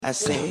I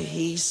say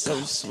he's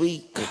so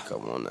sweet, think I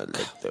wanna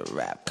lick the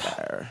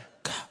rapper.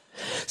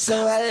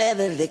 So I let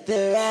her lick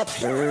the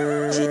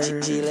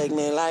rapper. She licked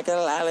me like a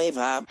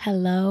lollipop.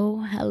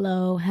 Hello.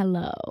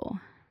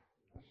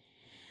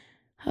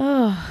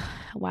 Oh,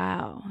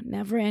 wow.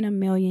 Never in a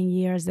million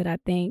years did I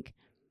think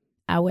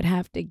I would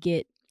have to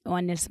get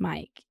on this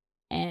mic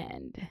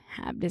and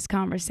have this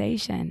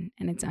conversation,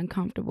 and it's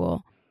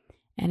uncomfortable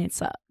and it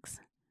sucks.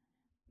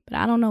 But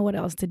I don't know what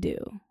else to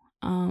do.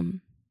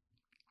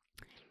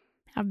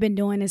 I've been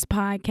doing this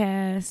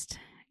podcast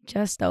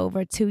just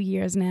over 2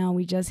 years now.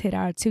 We just hit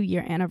our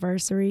 2-year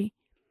anniversary.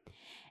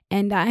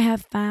 And I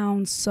have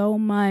found so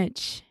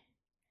much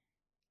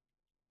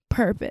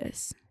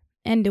purpose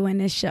in doing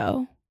this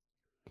show.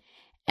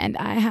 And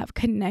I have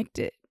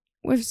connected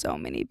with so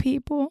many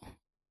people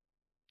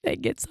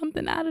that get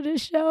something out of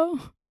this show.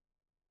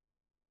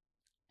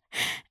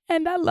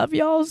 And I love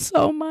y'all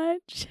so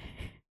much.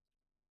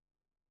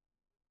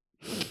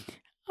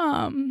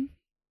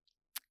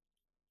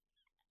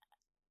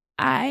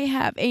 I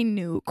have a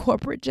new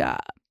corporate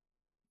job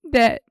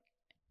that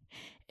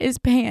is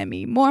paying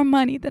me more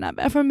money than I've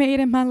ever made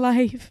in my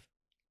life.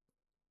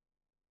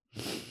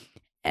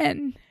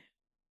 And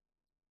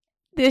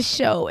this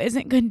show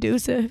isn't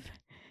conducive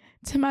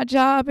to my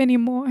job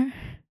anymore.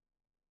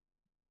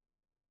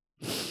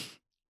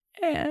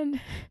 And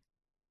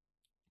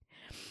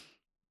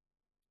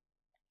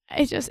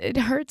it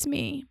hurts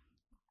me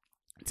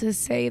to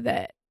say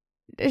that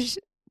this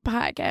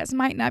podcast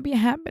might not be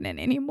happening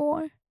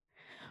anymore.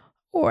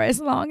 Or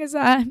as long as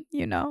I,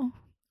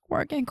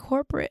 work in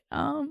corporate.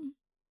 I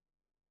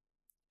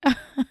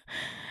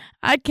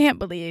can't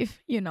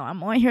believe,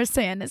 I'm on here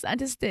saying this. I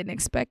just didn't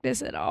expect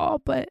this at all.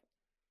 But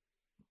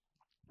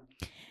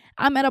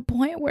I'm at a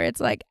point where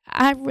it's like,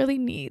 I really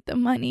need the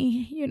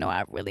money.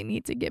 I really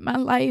need to get my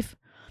life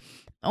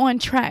on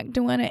track.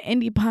 Doing an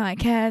indie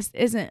podcast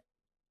isn't,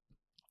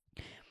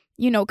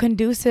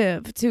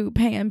 conducive to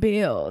paying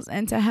bills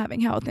and to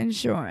having health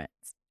insurance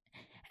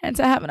and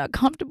to having a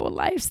comfortable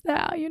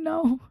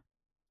lifestyle,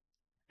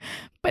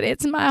 But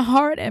it's my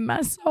heart and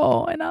my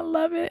soul, and I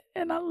love it,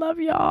 and I love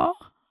y'all.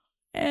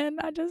 And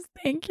I just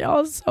thank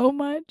y'all so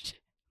much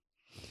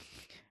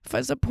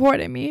for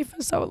supporting me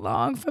for so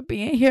long, for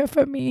being here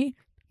for me.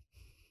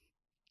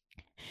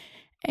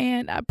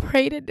 And I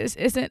pray that this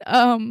isn't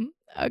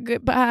a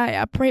goodbye.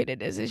 I pray that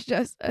this is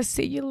just a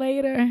see you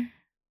later.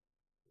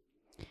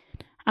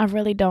 I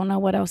really don't know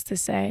what else to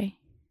say.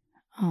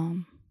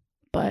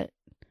 But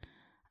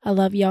I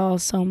love y'all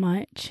so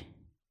much.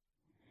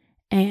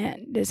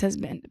 And this has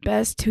been the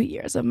best 2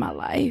 years of my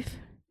life.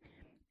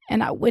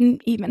 And I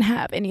wouldn't even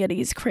have any of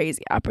these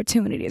crazy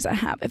opportunities I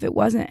have if it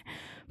wasn't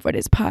for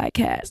this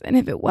podcast and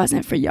if it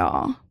wasn't for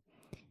y'all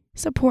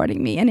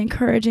supporting me and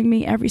encouraging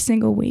me every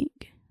single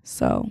week.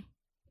 So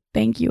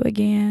thank you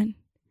again.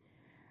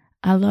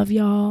 I love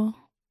y'all.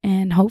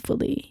 And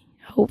hopefully,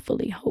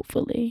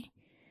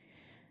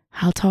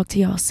 I'll talk to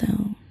y'all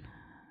soon.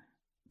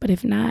 But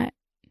if not,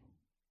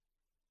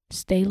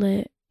 stay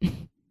lit.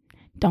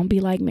 Don't be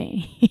like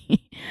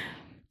me.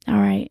 All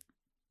right.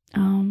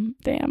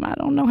 Damn, I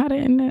don't know how to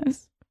end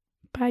this.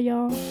 Bye,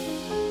 y'all.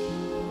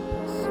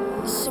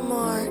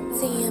 Shamar,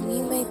 damn,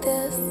 you made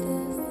this?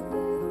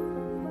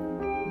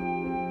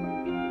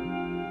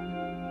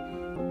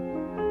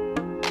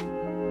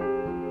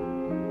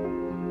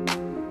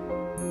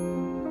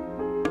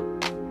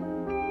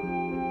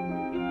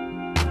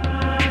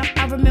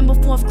 I remember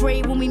 4th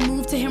grade when we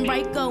moved to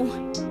Henrico.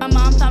 My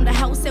mom found a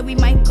house, said we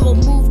might go.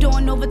 Moved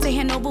on over to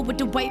Hanover with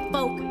the white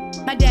folk.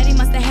 My daddy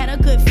must have had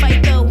a good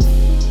fight though,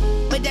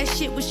 but that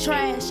shit was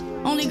trash.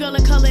 Only girl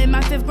of color in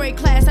my 5th grade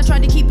class. I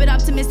tried to keep it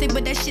optimistic,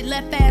 but that shit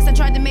left fast. I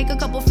tried to make a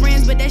couple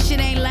friends, but that shit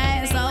ain't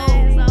last.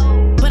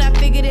 Oh, but I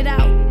figured it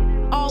out.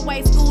 All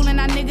white school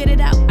and I niggered it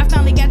out. I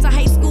finally got to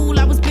high school,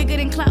 I was bigger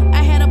than clout.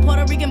 I had a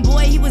Puerto Rican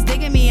boy, he was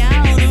digging me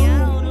out.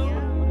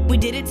 Ooh. We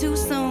did it too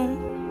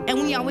soon,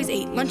 and we always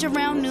ate lunch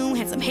around noon.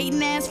 Had some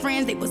hating ass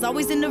friends, they was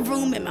always in the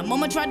room. And my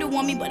mama tried to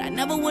warn me, but I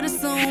never would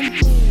assume.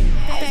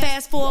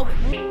 Fast forward,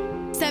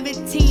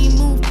 17,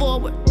 move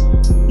forward.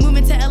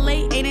 Moving to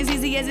LA ain't as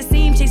easy as it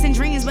seemed. Chasing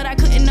dreams, but I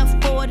couldn't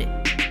afford it.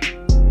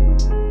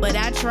 But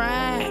I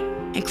tried,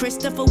 and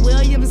Christopher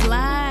Williams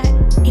lied.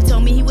 He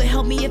told me he would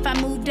help me if I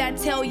moved, I'd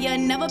tell ya.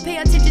 Never pay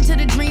attention to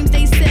the dreams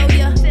they sell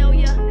ya.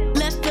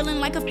 Left feeling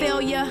like a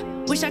failure.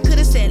 Wish I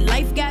could've said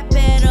life got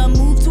better.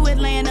 Moved to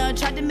Atlanta,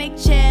 tried to make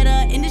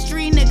cheddar.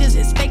 Industry niggas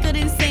is faker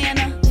than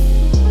Santa.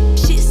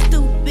 Shit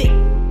stupid,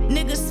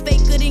 niggas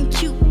faker than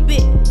Cupid.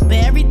 But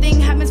everything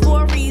happens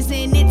for a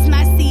reason. It's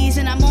my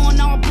season, I'm on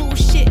all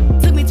bullshit.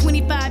 Took me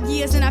 25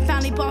 years and I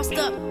finally bossed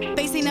up.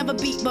 Face ain't never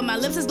beat, but my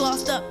lips is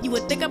glossed up. You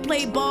would think I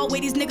played ball, way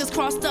these niggas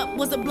crossed up.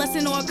 Was a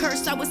blessing or a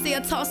curse, I would say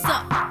a toss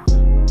up.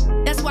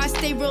 That's why I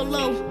stay real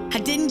low. I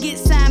didn't get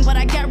signed, but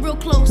I got real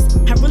close.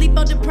 I really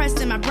felt depressed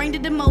and my brain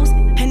did the most.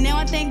 And now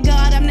I thank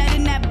God I'm not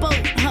in that boat.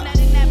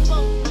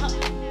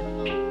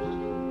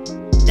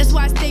 That's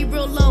why I stay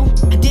real low.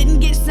 I didn't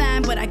get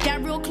signed, but I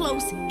got real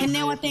close. And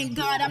now I thank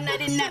God I'm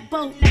not in that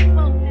boat.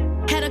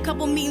 Had a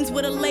couple meetings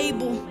with a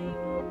label.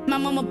 my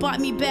mama brought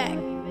me back.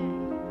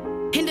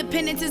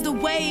 Independence is the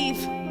wave.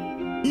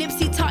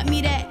 Nipsey taught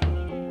me that.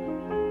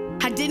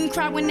 I didn't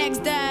cry when X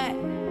died,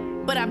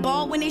 but I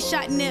bawled when they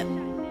shot Nip.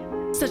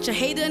 Such a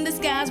hater in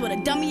disguise, what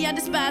a dummy I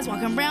despise,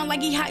 walking around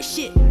like he hot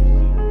shit.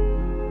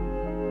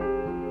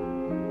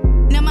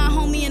 Now my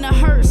homie in a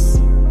hearse.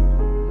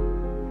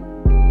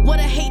 What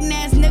a hating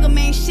ass nigga,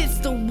 man, shit's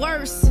the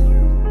worst.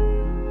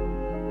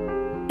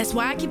 That's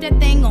why I keep that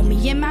thing on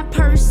me in my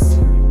purse.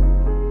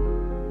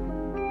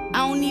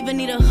 I don't even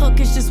need a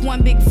hook, it's just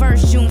one big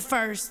verse, June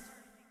 1st.